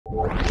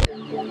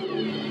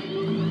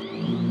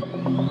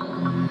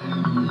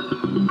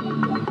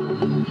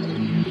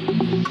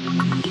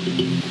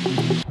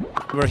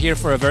we're here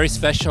for a very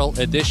special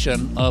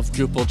edition of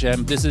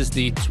Drupaljam. This is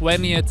the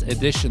 20th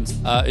edition.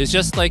 It's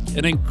just like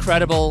an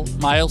incredible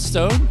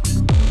milestone.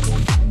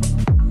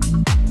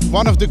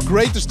 One of the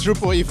greatest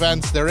Drupal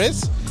events there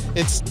is.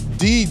 It's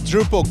the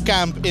Drupal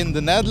camp in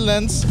the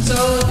Netherlands.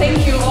 So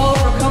thank you all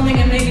for coming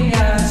and making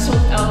a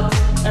sold-out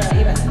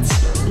event.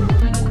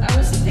 I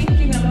was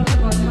thinking a lot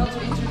about how to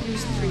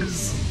introduce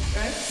trees,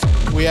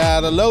 right? We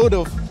had a load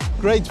of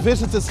great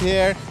visitors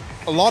here,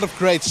 a lot of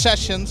great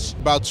sessions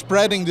about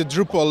spreading the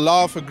Drupal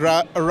love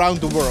around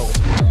the world.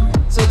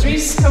 So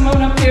trees, come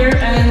on up here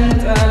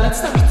and let's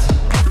start.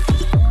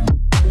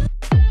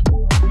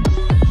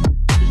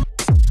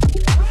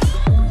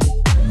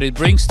 It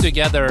brings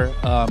together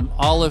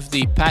all of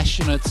the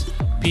passionate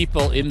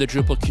people in the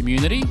Drupal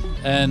community,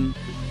 and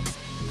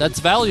that's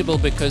valuable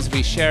because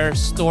we share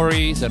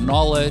stories and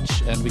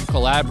knowledge and we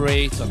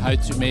collaborate on how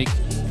to make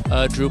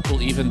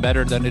Drupal even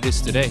better than it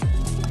is today.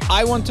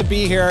 I want to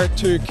be here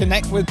to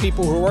connect with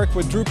people who work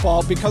with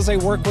Drupal because they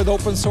work with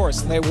open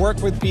source and they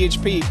work with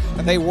PHP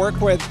and they work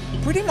with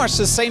pretty much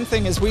the same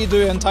thing as we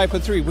do in Typo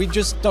 3. We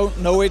just don't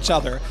know each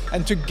other,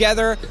 and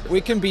together we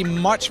can be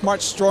much,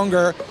 much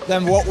stronger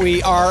than what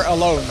we are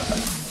alone.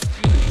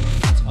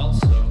 It's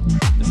also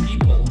the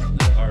people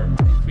that are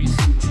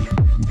increasingly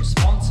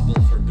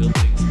responsible for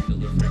building and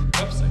delivering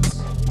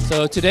websites.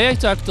 So today I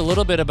talked a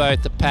little bit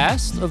about the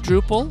past of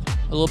Drupal,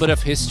 a little bit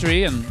of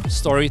history and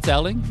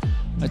storytelling.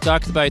 I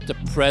talked about the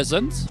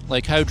present,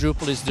 like how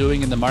Drupal is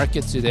doing in the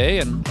market today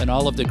and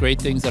all of the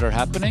great things that are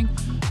happening.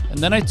 And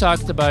then I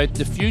talked about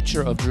the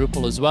future of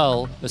Drupal as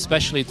well,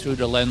 especially through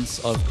the lens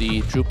of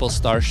the Drupal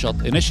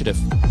Starshot initiative.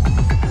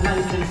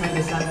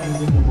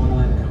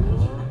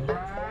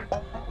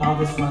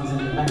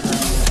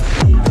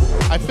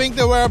 I think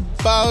there were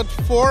about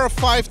 4 or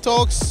 5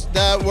 talks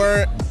that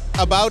were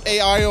about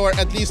AI, or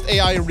at least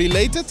AI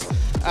related.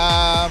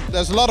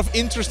 There's a lot of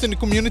interest in the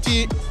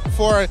community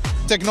for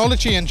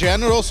technology in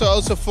general, so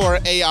also for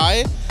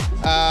AI.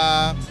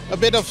 A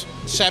bit of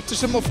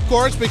skepticism, of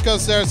course,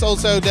 because there's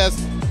also this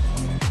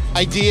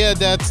idea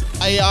that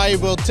AI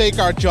will take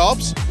our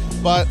jobs,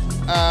 but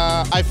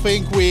I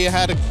think we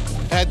had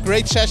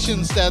great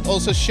sessions that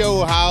also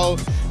show how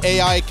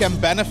AI can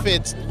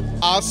benefit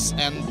us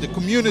and the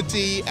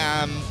community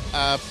and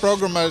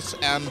programmers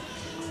and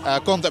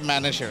content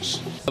managers.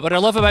 What I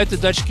love about the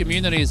Dutch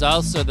community is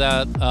also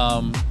that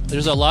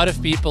there's a lot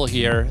of people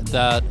here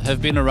that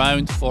have been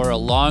around for a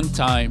long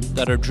time,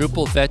 that are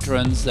Drupal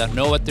veterans, that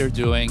know what they're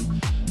doing.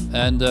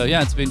 And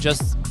yeah, it's been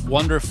just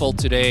wonderful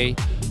today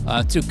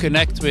to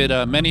connect with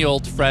many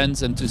old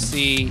friends and to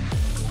see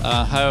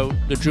how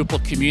the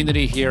Drupal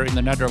community here in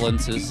the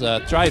Netherlands is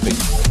thriving.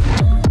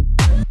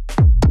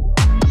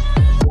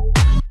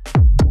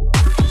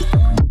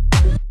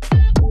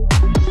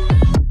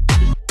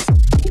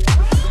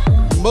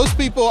 Most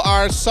people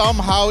are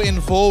somehow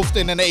involved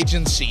in an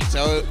agency,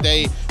 so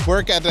they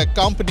work at a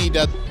company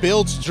that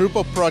builds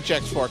Drupal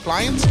projects for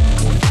clients.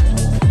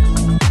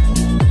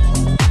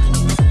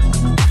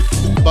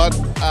 But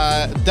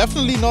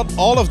definitely not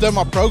all of them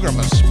are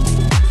programmers.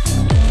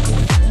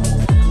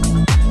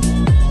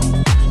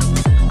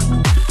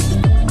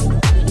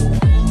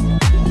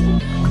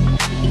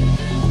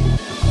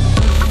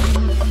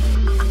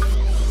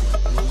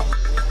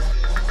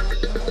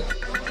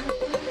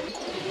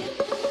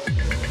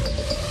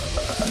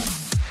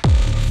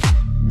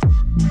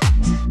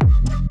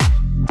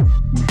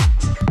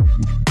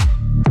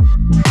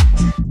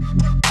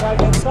 Ja,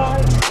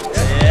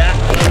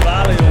 dat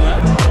balen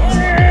jongen.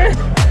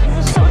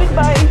 Zo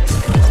dichtbij.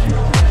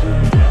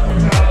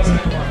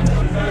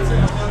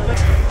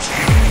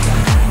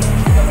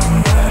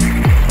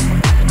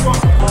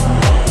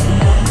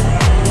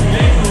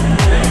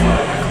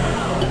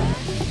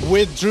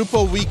 With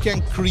Drupal we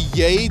can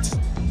create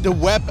the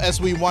web as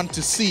we want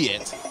to see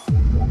it.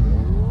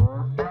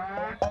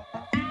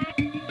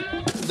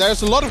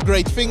 There's a lot of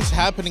great things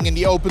happening in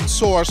the open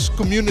source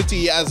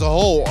community as a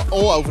whole,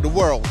 all over the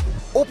world.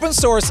 Open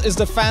source is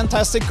the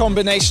fantastic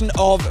combination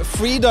of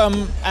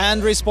freedom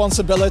and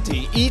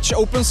responsibility. Each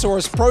open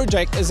source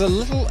project is a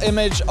little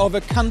image of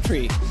a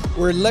country.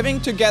 We're living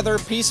together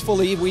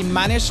peacefully, we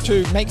manage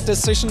to make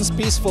decisions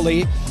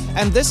peacefully,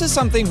 and this is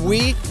something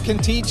we can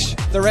teach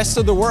the rest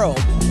of the world.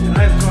 And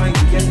I'm trying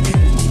to get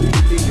people to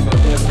really think about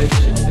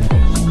collaboration.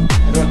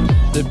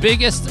 The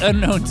biggest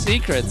unknown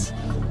secrets?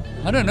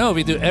 I don't know,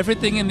 we do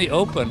everything in the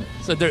open,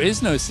 so there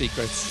is no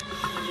secrets.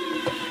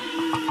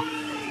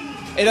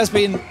 It has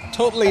been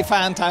totally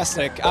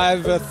fantastic.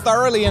 I've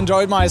thoroughly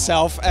enjoyed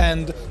myself,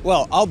 and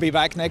well, I'll be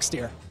back next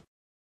year.